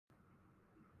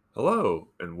Hello,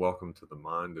 and welcome to the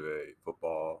Mind of a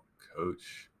Football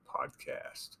Coach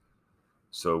podcast.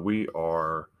 So, we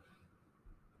are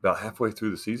about halfway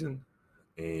through the season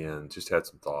and just had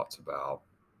some thoughts about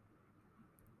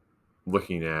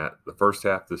looking at the first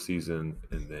half of the season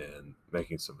and then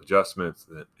making some adjustments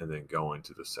and then going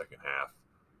to the second half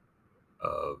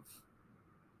of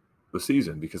the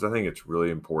season because I think it's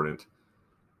really important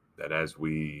that as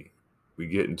we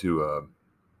get into a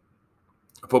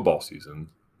football season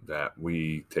that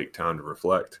we take time to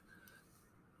reflect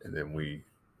and then we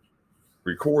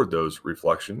record those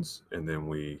reflections and then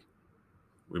we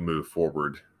move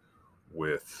forward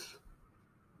with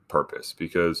purpose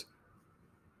because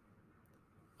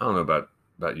I don't know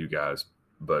about you guys,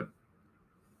 but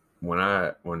when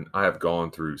I have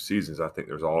gone through seasons, I think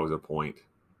there's always a point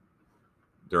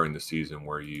during the season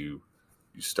where you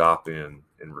stop in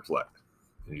and reflect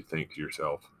and you think to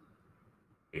yourself,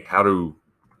 hey, how do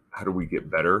we get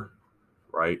better,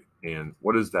 right? And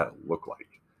what does that look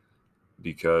like?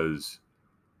 Because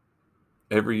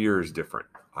every year is different.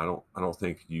 I don't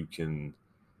think you can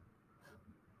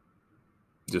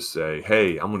just say,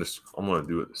 "Hey, I'm gonna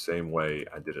do it the same way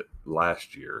I did it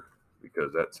last year,"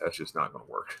 because that's just not going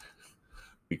to work.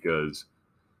 Because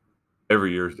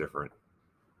every year is different.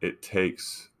 It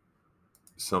takes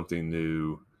something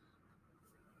new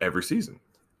every season,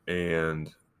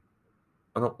 and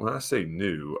I don't. When I say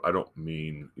new, I don't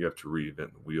mean you have to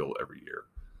reinvent the wheel every year,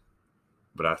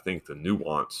 but I think the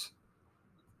nuance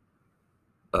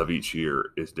of each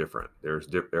year is different. There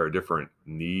are different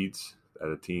needs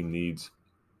that a team needs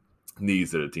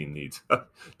that a team needs,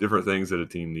 different things that a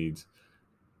team needs,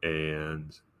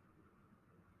 and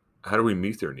how do we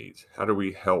meet their needs? How do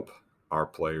we help our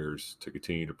players to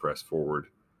continue to press forward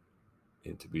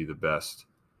and to be the best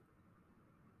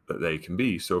that they can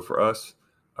be? So for us,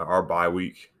 our bye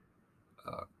week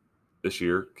uh, this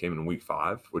year came in week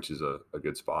 5, which is a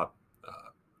good spot.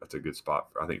 That's a good spot,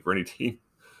 I think, for any team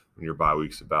when your bye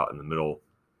week's about in the middle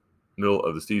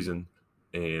of the season,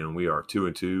 and we are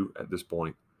 2-2 at this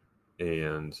point.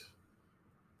 And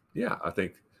yeah, I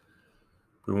think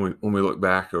when we look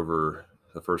back over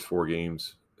the first 4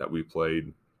 games that we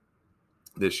played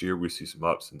this year, we see some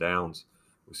ups and downs.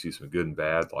 We see some good and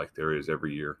bad, like there is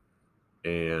every year.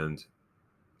 And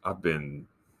I've been,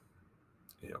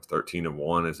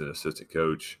 13-1 as an assistant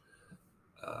coach.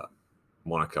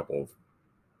 Won a couple of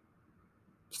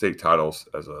state titles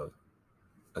as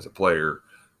a player.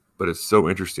 But it's so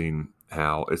interesting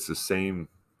how it's the same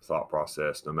thought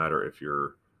process, no matter if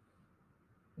you're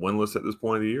winless at this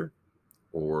point of the year,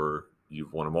 or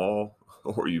you've won them all,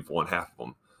 or you've won half of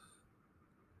them.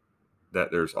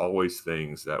 That there's always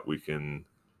things that we can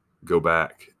go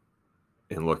back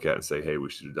and look at and say, hey, we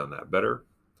should have done that better.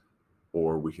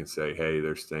 Or we can say, hey,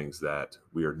 there's things that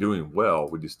we are doing well.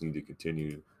 We just need to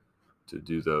continue to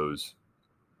do those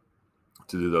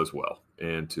well.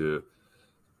 And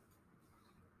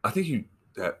I think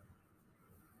that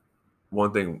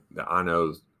one thing that I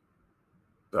know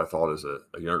that I thought as a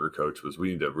younger coach was we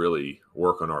need to really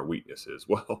work on our weaknesses.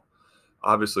 Well,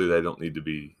 obviously they don't need to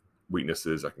be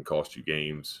weaknesses that can cost you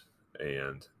games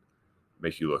and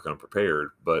make you look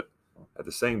unprepared. But at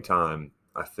the same time,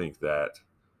 I think that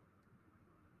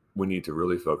we need to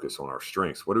really focus on our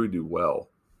strengths. What do we do well?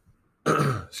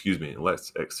 Excuse me. And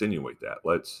let's accentuate that.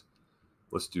 Let's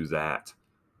do that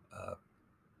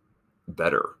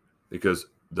better, because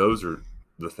those are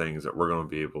the things that we're going to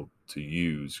be able to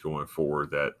use going forward.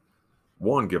 That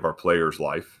one, give our players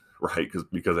life, right?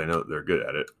 Because they know that they're good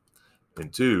at it,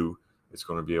 and two, it's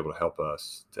going to be able to help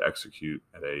us to execute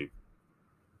at a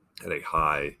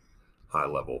high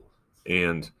level.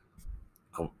 And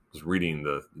I was reading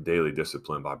the Daily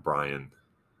Discipline by Brian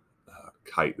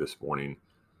Kite this morning.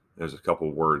 There's a couple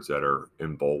of words that are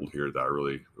in bold here that I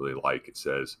really, really like. It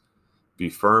says, be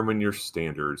firm in your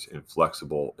standards and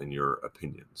flexible in your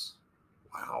opinions.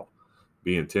 Wow.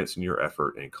 Be intense in your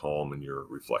effort and calm in your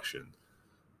reflection.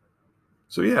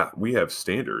 So yeah, we have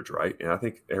standards, right? And I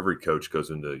think every coach goes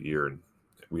into a year and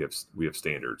we have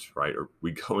standards, right? Or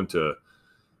we go into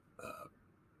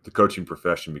the coaching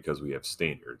profession because we have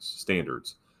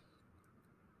standards.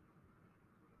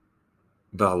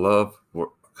 But I love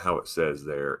how it says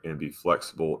there, and be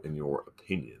flexible in your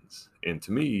opinions. And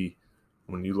to me,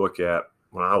 when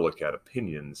I look at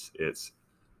opinions, it's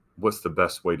what's the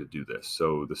best way to do this.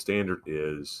 So the standard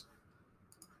is,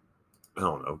 I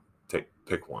don't know,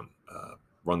 pick one,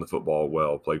 run the football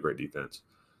well, play great defense.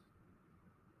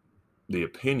 The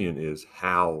opinion is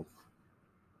how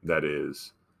that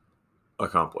is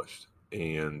accomplished.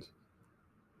 And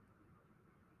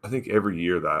I think every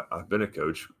year that I've been a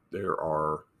coach, there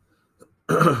are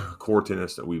core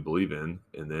tenets that we believe in.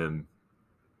 And then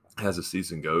as the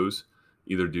season goes,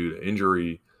 either due to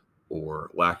injury or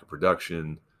lack of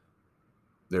production,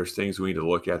 there's things we need to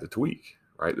look at to tweak,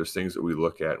 right? There's things that we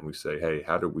look at and we say, hey,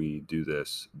 how do we do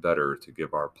this better to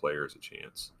give our players a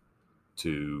chance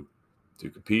to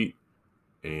compete,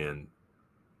 and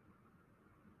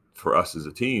for us as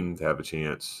a team to have a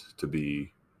chance to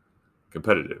be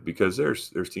competitive? Because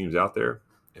there's teams out there,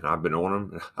 and I've been on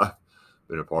them, and I've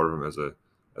been a part of them as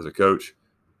a coach,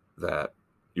 that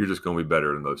you're just going to be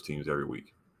better than those teams every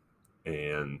week.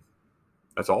 And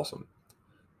that's awesome.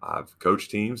 I've coached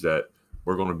teams that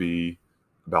we're going to be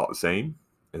about the same,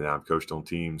 and I've coached on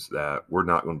teams that we're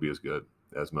not going to be as good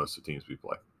as most of the teams we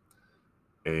play.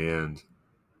 And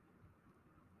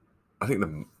I think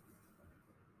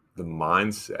the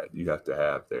mindset you have to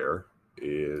have there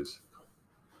is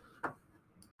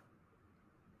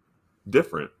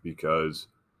different, because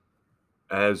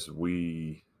as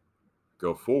we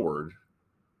go forward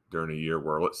during a year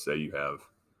where, let's say, you have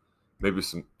maybe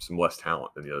some less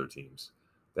talent than the other teams,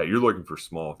 that you're looking for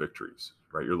small victories,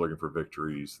 right? You're looking for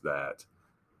victories that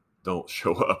don't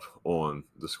show up on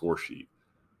the score sheet.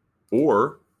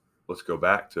 Or let's go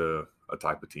back to a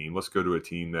type of team. Let's go to a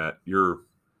team that you're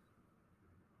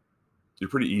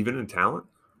pretty even in talent,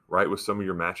 right, with some of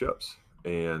your matchups.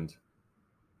 And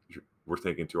we're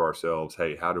thinking to ourselves,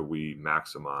 hey, how do we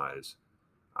maximize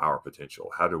our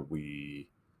potential? How do we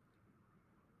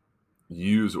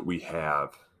use what we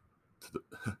have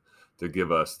to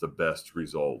give us the best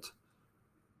result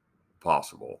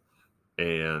possible?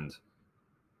 And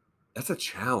that's a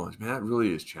challenge, man. That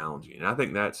really is challenging. And I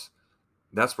think that's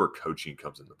where coaching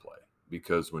comes into play,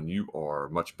 because when you are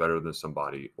much better than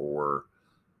somebody, or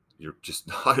you're just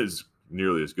not as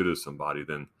nearly as good as somebody,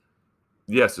 then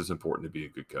yes, it's important to be a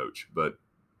good coach. But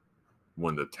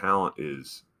when the talent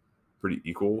is pretty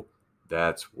equal,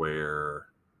 that's where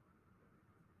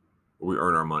we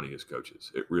earn our money as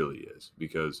coaches. It really is,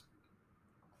 because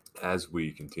as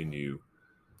we continue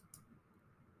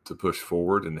to push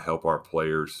forward and help our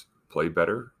players play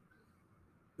better,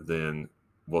 then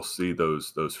we'll see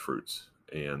those fruits.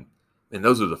 And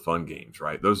those are the fun games,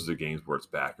 right? Those are the games where it's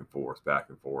back and forth,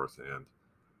 and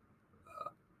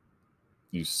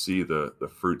you see the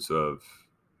fruits of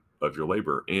your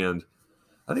labor. And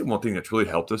I think one thing that's really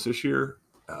helped us this year,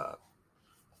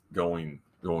 going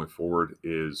forward,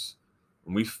 is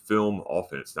when we film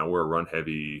offense. Now, we're a run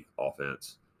heavy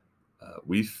offense.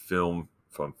 We film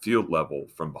from field level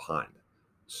from behind,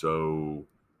 so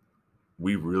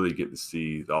we really get to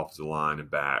see the offensive line and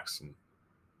backs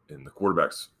and the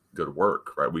quarterbacks go to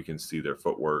work, right? We can see their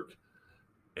footwork,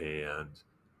 and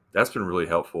that's been really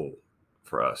helpful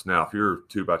for us. Now, if you're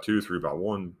 2x2,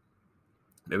 3x1,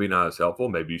 maybe not as helpful.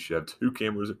 Maybe you should have 2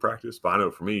 cameras at practice. But I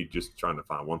know for me, just trying to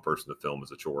find one person to film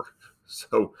is a chore.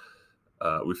 So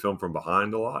we film from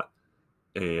behind a lot.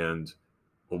 And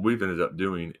what we've ended up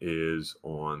doing is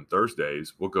on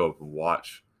Thursdays, we'll go up and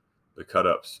watch the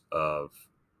cut-ups of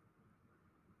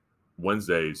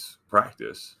Wednesday's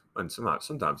practice. And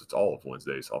sometimes it's all of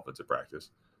Wednesday's offensive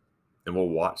practice. And we'll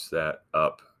watch that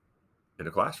up in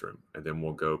a classroom, and then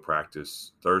we'll go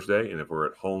practice Thursday. And if we're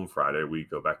at home Friday, we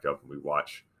go back up and we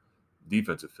watch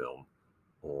defensive film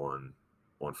on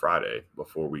Friday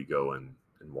before we go and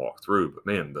walk through. But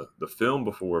man, the film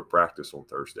before practice on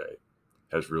Thursday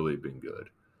has really been good.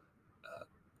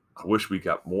 I wish we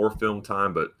got more film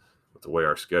time, but with the way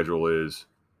our schedule is,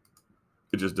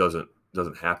 it just doesn't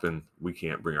happen. We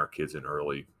can't bring our kids in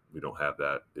early. We don't have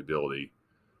that ability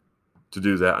to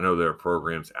do that. I know there are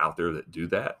programs out there that do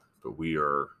that, but we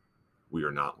are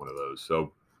not one of those.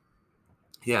 So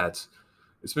yeah,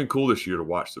 it's been cool this year to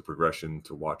watch the progression,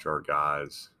 to watch our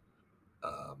guys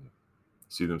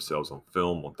see themselves on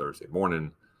film on Thursday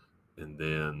morning, and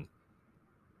then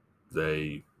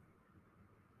they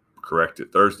correct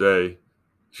it Thursday.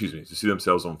 Excuse me, to see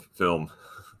themselves on film.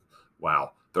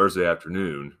 Wow, Thursday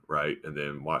afternoon, right? And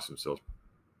then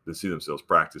see themselves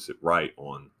practice it right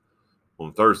on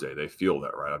Thursday. They feel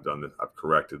that, right? I've done this. I've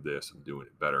corrected this. I'm doing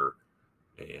it better,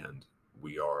 and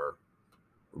we're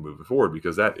moving forward,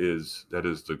 because that is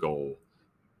the goal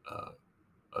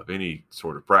of any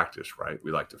sort of practice, right?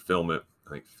 We like to film it.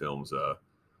 I think film's a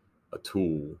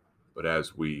tool, but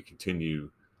as we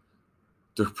continue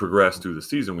to progress through the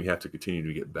season, we have to continue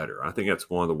to get better. I think that's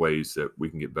one of the ways that we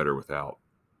can get better without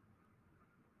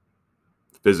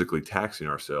physically taxing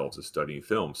ourselves, is studying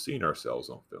film, seeing ourselves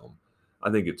on film.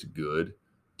 I think it's good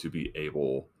to be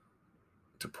able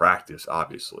to practice,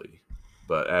 obviously,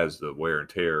 but as the wear and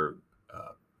tear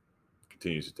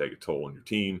continues to take a toll on your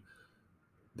team,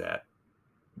 that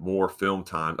more film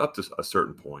time up to a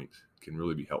certain point can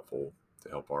really be helpful. to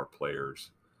help our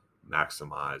players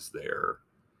maximize their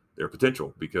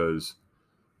potential. Because,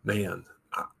 man,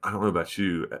 I don't know about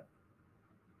you.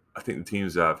 I think the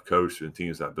teams that I've coached and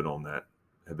teams that I've been on that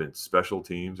have been special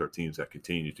teams or teams that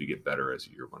continue to get better as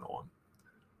the year went on,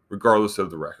 regardless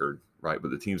of the record, right?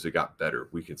 But the teams that got better,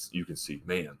 you can see,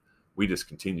 man, we just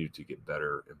continued to get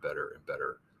better and better and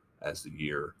better as the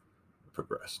year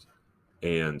progressed.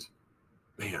 And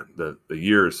man, the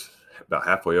year's about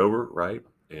halfway over, right?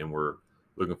 And we're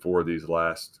looking forward to these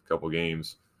last couple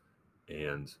games.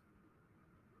 And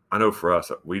I know for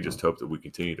us, we just hope that we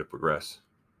continue to progress.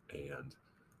 And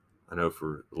I know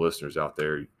for the listeners out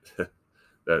there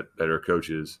that are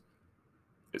coaches,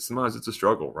 sometimes it's a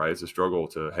struggle, right? It's a struggle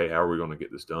to, hey, how are we going to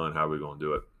get this done? How are we going to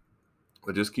do it?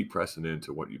 But just keep pressing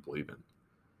into what you believe in.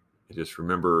 And just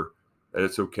remember that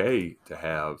it's okay to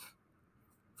have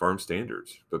firm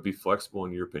standards, but be flexible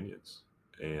in your opinions.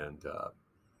 And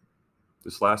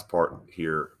this last part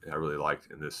here, I really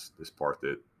liked in this part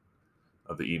that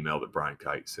of the email that Brian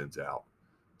Kite sends out.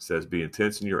 It says, be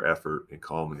intense in your effort and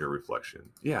calm in your reflection.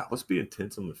 Yeah, let's be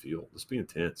intense on the field. Let's be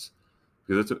intense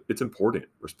because it's important.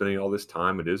 We're spending all this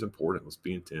time. It is important. Let's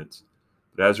be intense.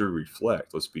 But as we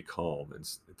reflect, let's be calm and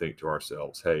think to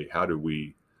ourselves, hey, how do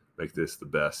we make this the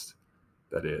best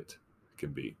that it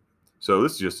can be? So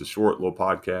this is just a short little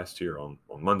podcast here on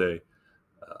Monday.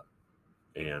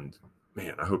 And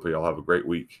man, I hope you all have a great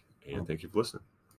week, and thank you for listening.